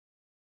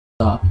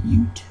up,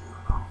 YouTube?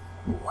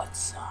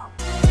 What's up?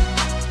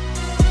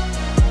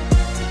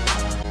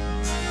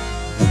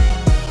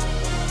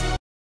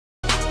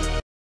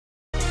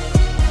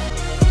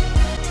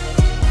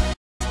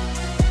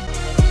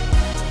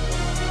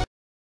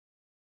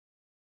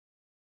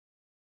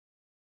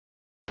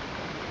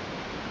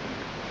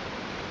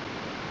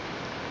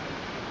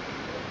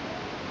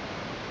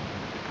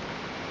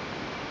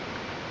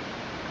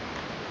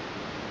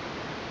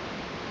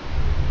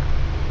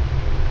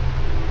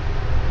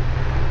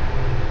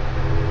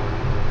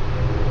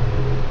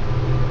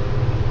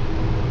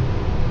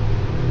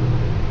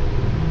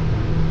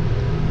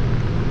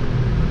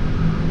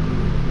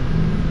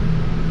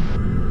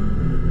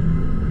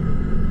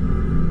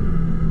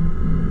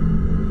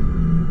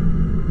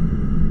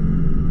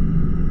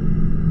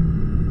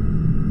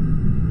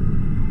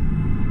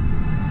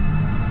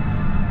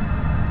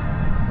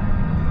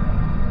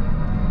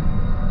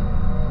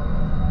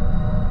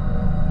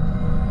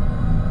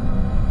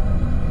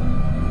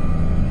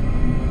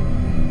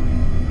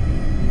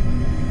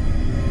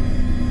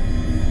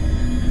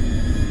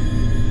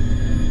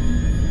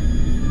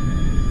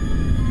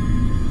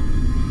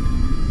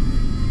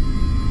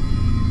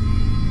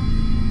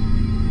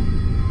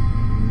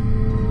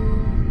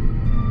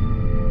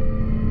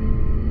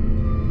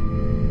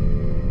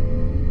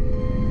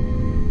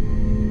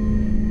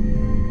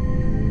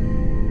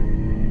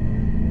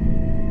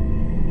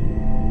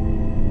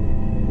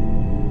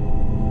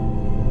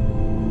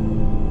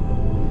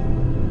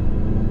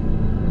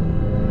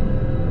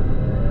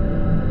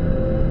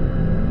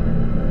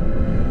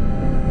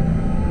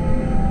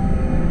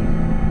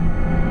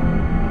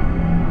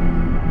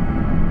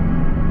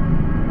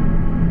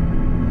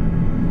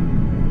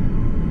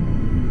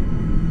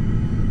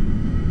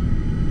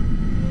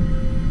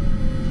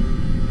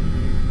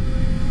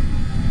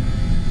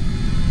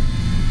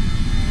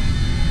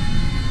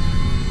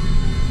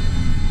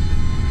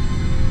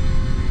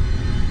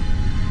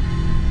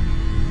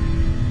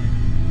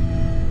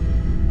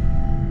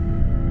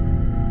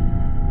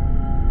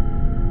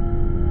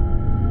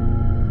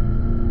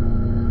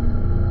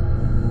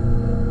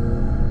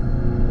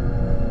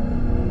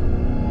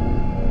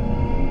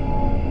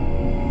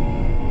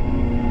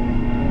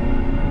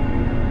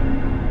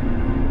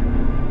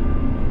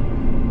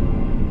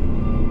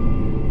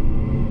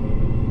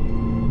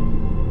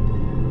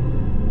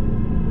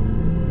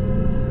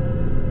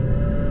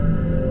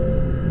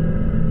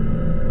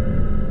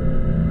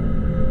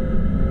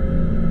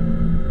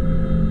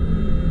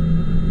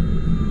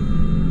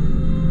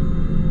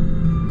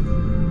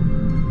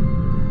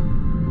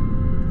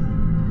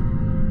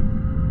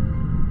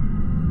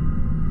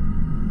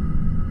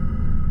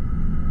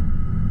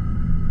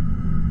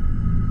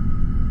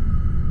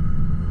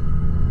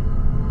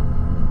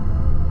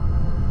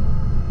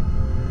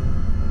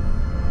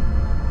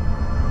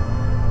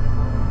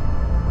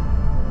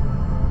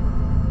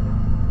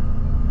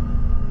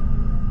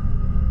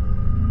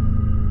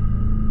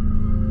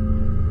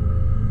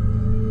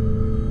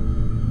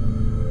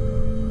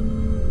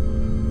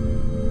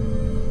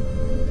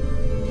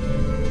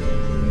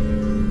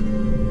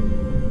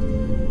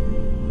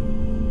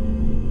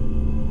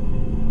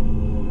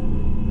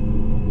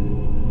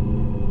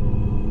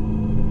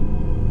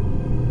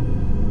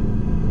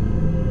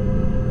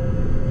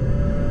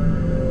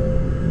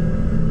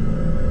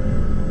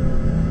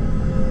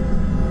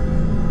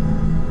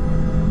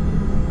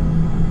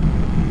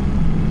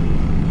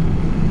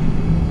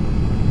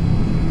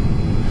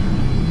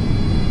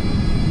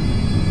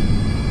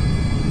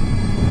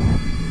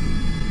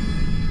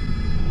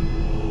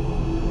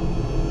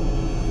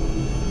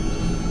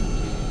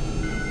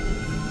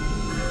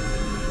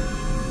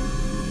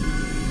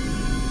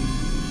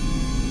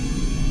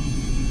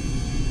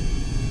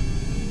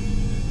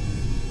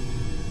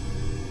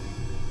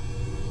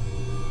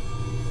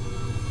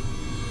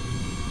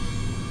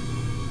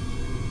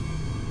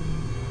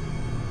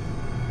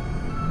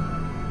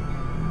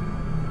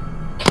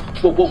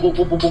 Whoa, whoa, whoa,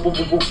 whoa, whoa, whoa,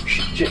 whoa, whoa,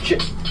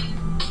 shit.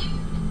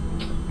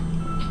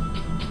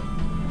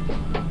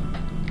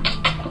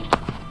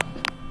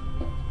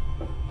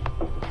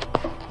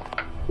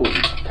 Oh,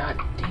 god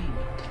damn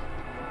it.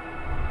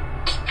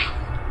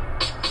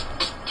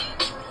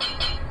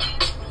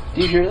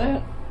 Do you hear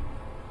that?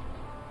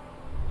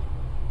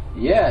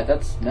 Yeah,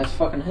 that's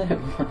fucking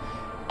him.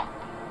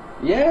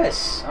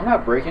 Yes, I'm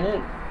not breaking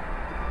it.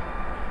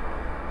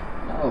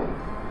 No.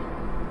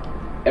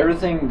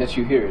 Everything that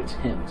you hear, it's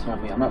him. It's not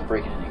me. I'm not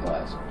breaking any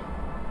glass.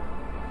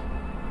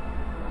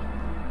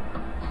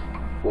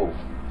 Whoa.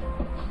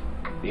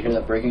 You hear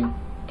that breaking?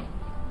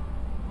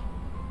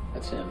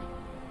 That's him.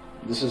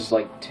 This is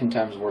like 10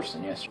 times worse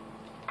than yesterday.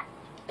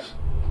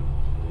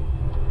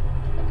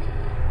 Okay.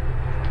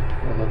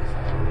 Well, look.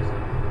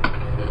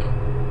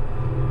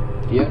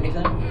 Do you have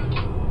anything?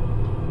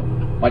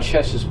 My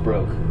chest is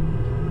broke.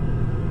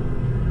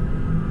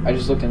 I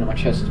just looked into my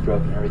chest is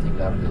broken and everything's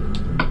out of it.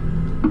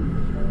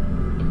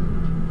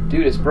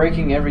 Dude, it's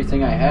breaking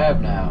everything I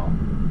have now.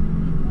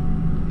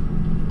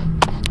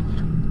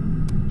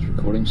 It's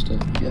recording still?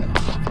 Yeah,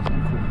 it's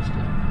recording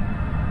still.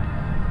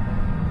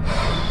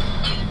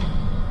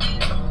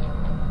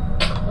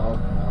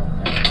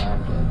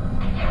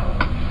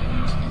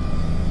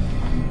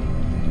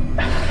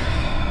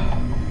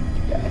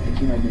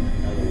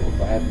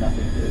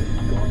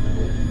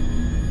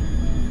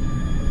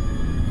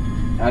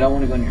 I don't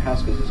want to go in your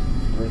house because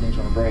everything's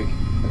gonna break.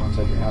 Go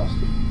inside your house.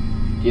 Do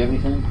you have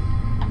anything?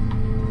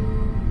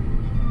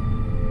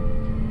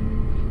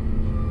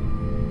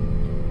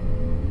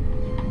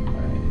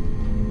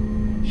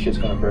 Alright. Shit's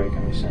gonna break,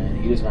 I'm just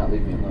saying. He does not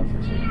leave me alone for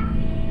a second.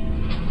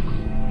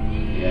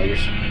 Yeah,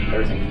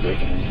 everything's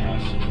breaking in your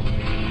house.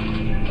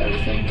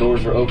 Everything.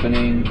 Doors are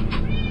opening.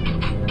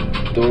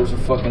 Doors are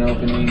fucking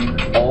opening.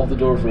 All the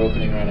doors are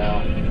opening right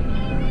now.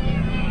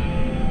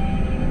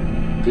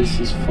 This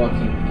is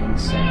fucking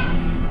insane.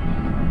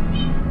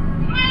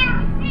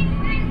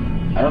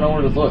 I don't know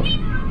where to look.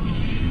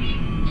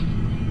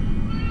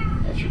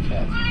 That's your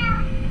cat.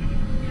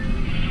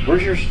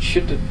 Where's your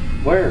shit to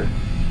wear?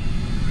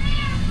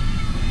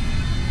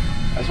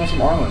 I just want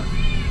some armor.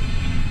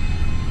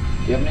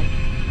 Do you have any?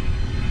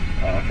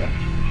 Oh, okay.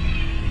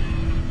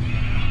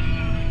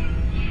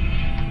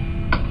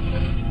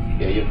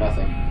 Yeah, you have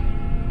nothing.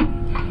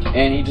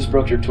 And he just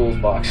broke your tools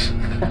box.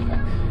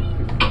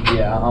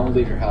 Yeah, I'm gonna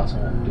leave your house. I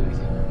won't do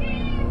anything.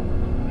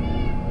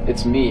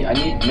 It's me.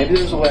 Maybe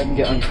there's a way I can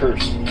get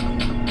uncursed.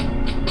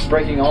 It's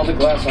breaking all the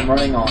glass I'm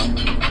running on.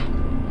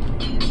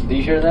 Do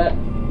you hear that?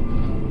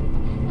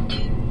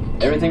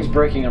 Everything's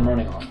breaking I'm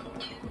running on.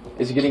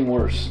 It's getting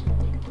worse.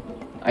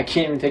 I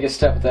can't even take a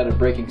step without it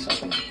breaking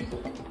something.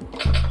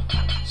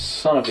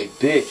 Son of a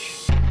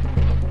bitch.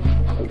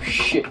 Oh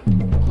shit.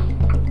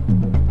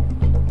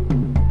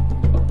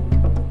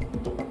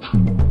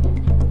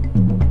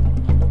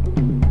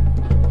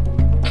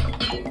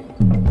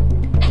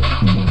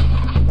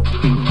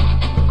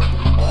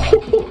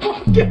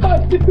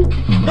 God, dude.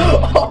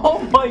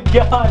 Oh my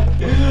god.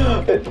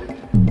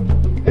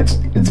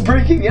 It's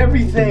breaking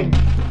everything.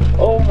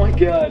 Oh my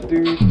god,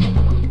 dude.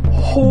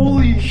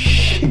 Holy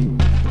shit.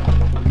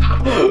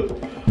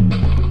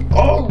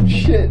 Oh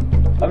shit.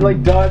 I'm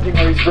like dodging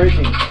while he's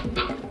breaking.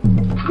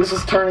 This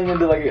is turning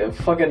into like a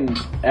fucking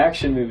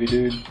action movie,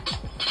 dude.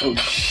 Oh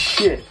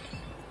shit.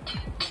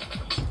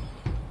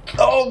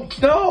 Oh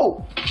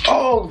no.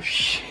 Oh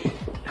shit.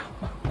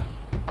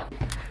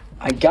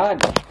 I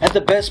got it. At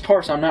the best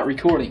parts, I'm not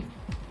recording.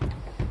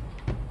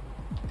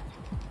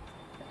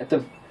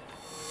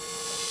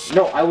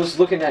 No, I was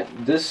looking at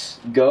this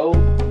go,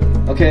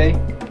 okay?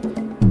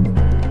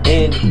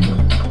 And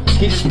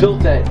he just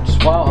built that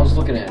just while I was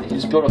looking at it. He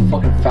just built a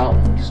fucking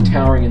fountain, just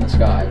towering in the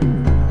sky.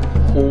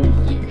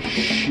 Holy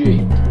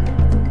shit.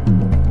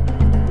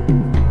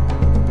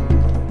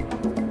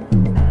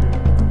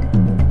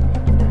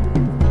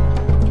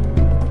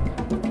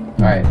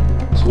 Alright,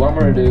 so what I'm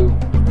gonna do.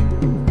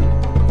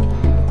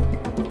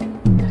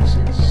 That's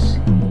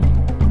insane.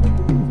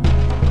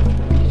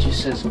 It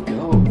just says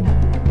go.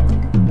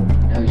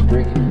 Now he's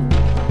breaking it.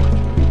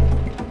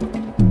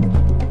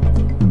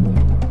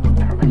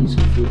 I need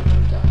some food. I'm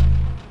gonna die.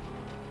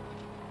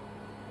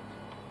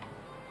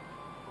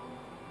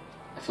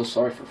 I feel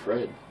sorry for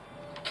Fred.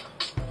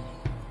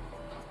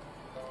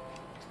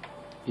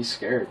 He's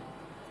scared.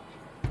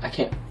 I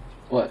can't.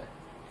 What?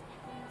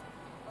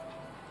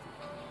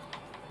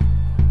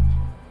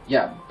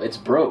 Yeah, it's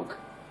broke.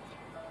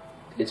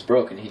 It's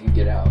broken. He can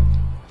get out.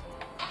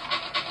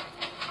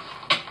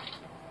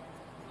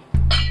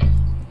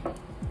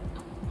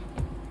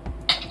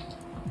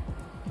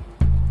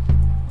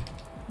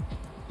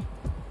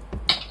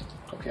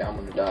 Okay, I'm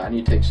gonna die. I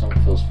need to take some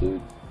of Phil's food.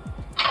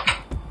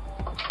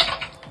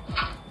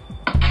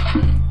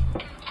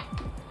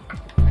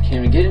 I can't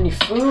even get any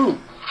food.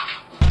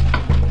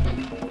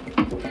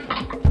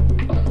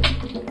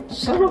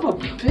 Son of a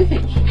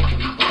bitch.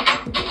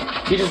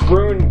 He just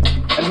ruined.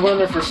 I just went in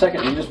there for a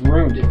second and he just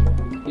ruined it.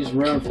 He just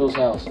ruined Phil's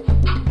house.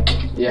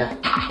 Yeah.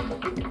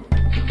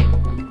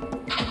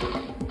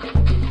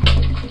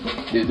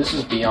 Dude, this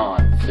is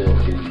beyond Phil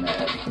getting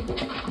mad.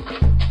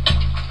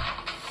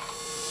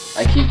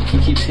 He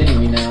keeps hitting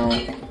me now.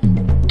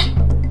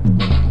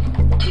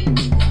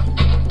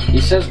 He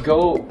says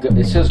go.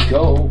 It says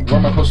go. Where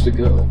am I supposed to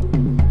go?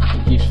 He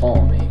keeps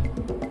following me.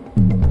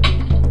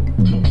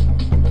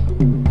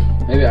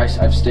 Maybe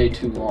I've stayed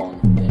too long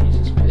and he's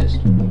just pissed.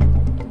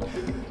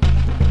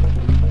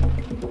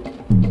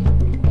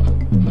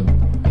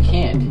 I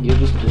can't. He'll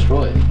just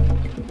destroy it.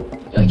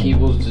 Like he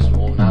will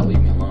not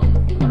leave me alone,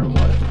 no matter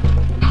what.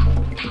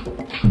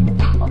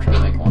 I'll try to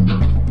make one.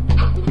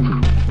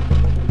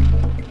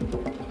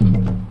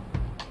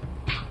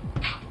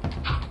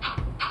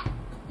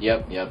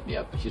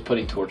 Yep. She's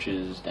putting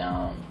torches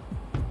down.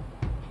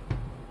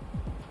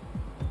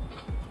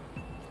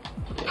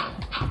 Yeah.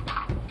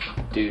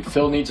 Dude,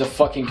 Phil needs to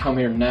fucking come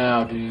here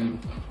now, dude.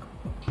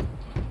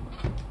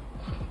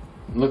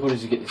 Look what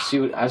he's getting. See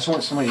what? I just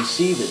want somebody to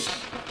see this.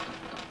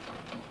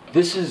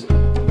 This is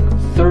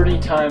 30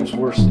 times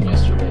worse than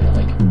yesterday.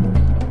 Like,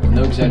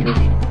 no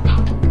exaggeration.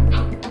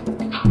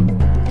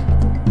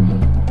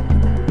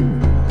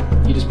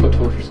 He just put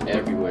torches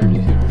everywhere,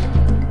 dude.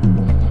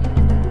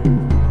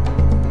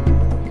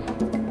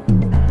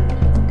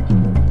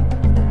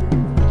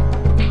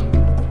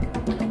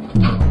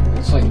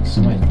 It's like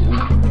somebody's doing it.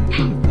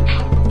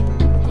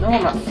 No,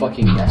 I'm not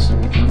fucking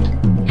messing with you.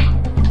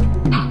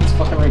 It's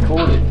fucking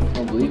recorded. I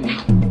don't believe me.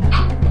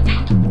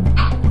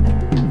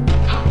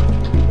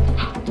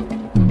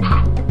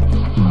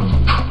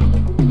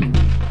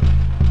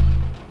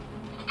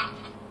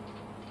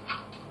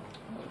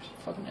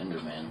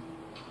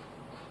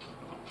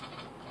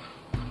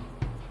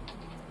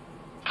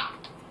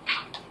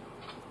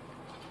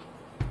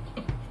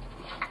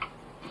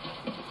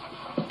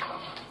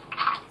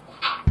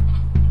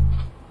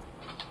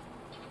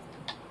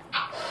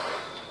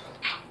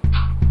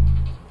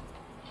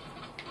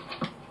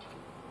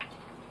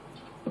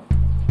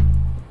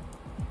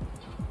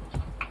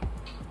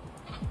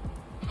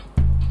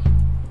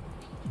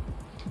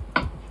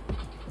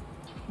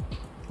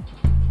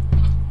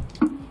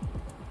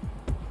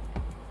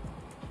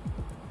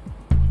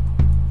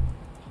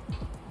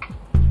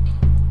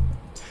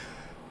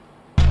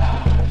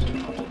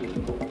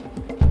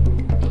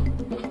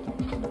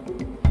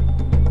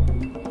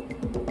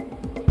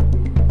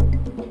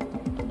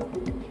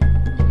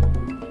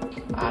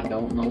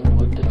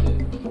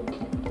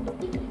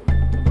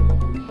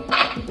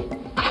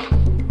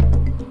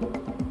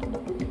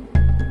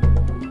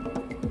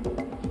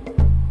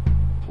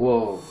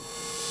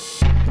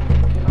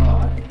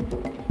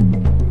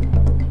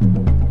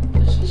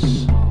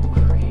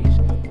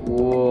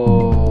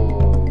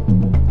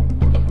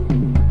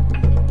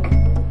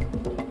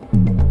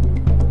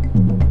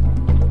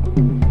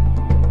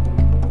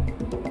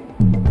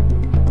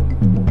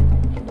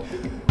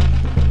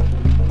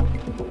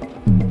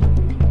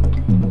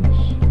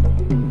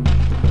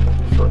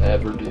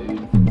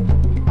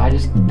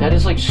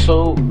 like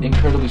so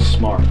incredibly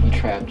smart. He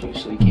trapped you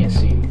so you can't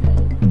see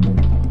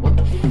anything. What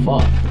the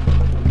fuck?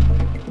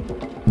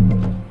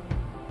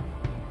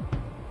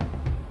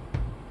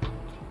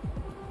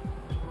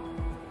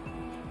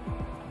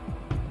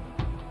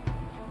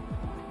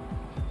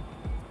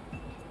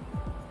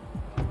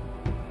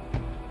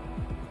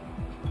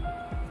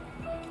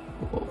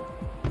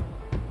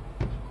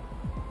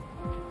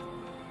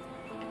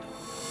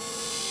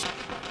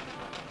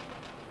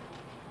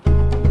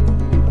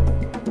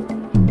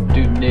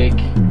 Nick,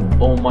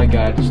 oh my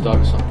god, I just thought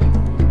of something.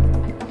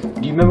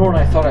 Do you remember when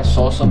I thought I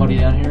saw somebody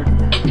down here?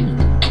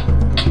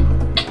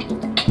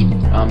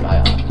 I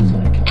just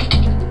gotta kill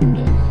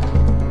him.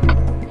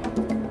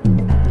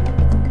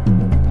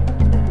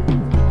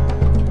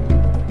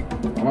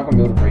 I'm not gonna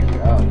be able to break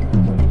you out even if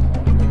I do.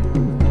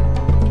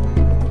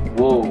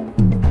 Whoa.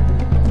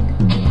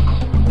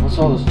 What's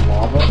all this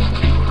lava?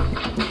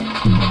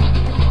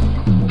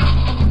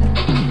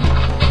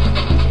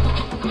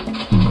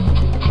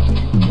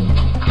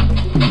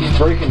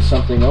 Breaking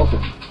something open.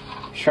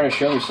 He's trying to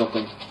show me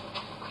something.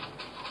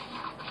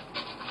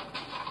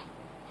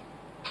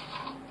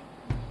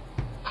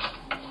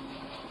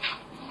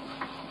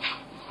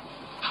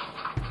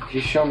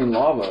 He's showing me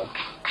lava.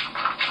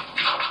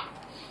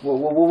 Whoa,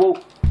 whoa, whoa, whoa.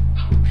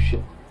 Oh,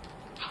 shit.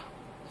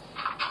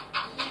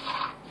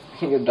 I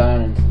can't go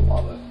down into the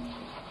lava.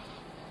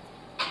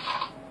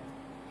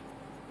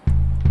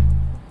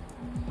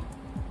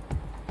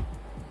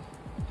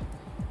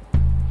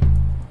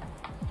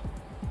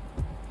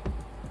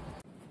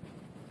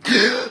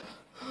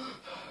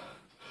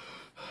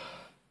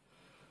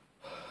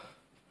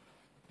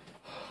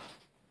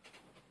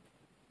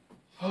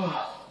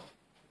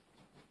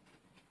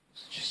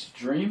 It's just a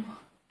dream?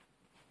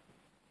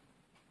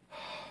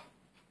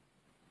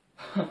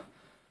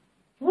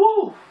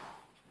 Woo!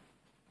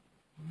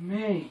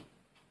 Me.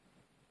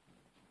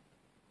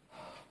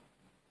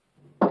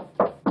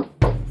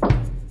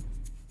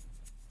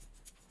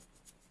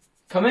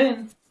 Come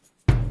in.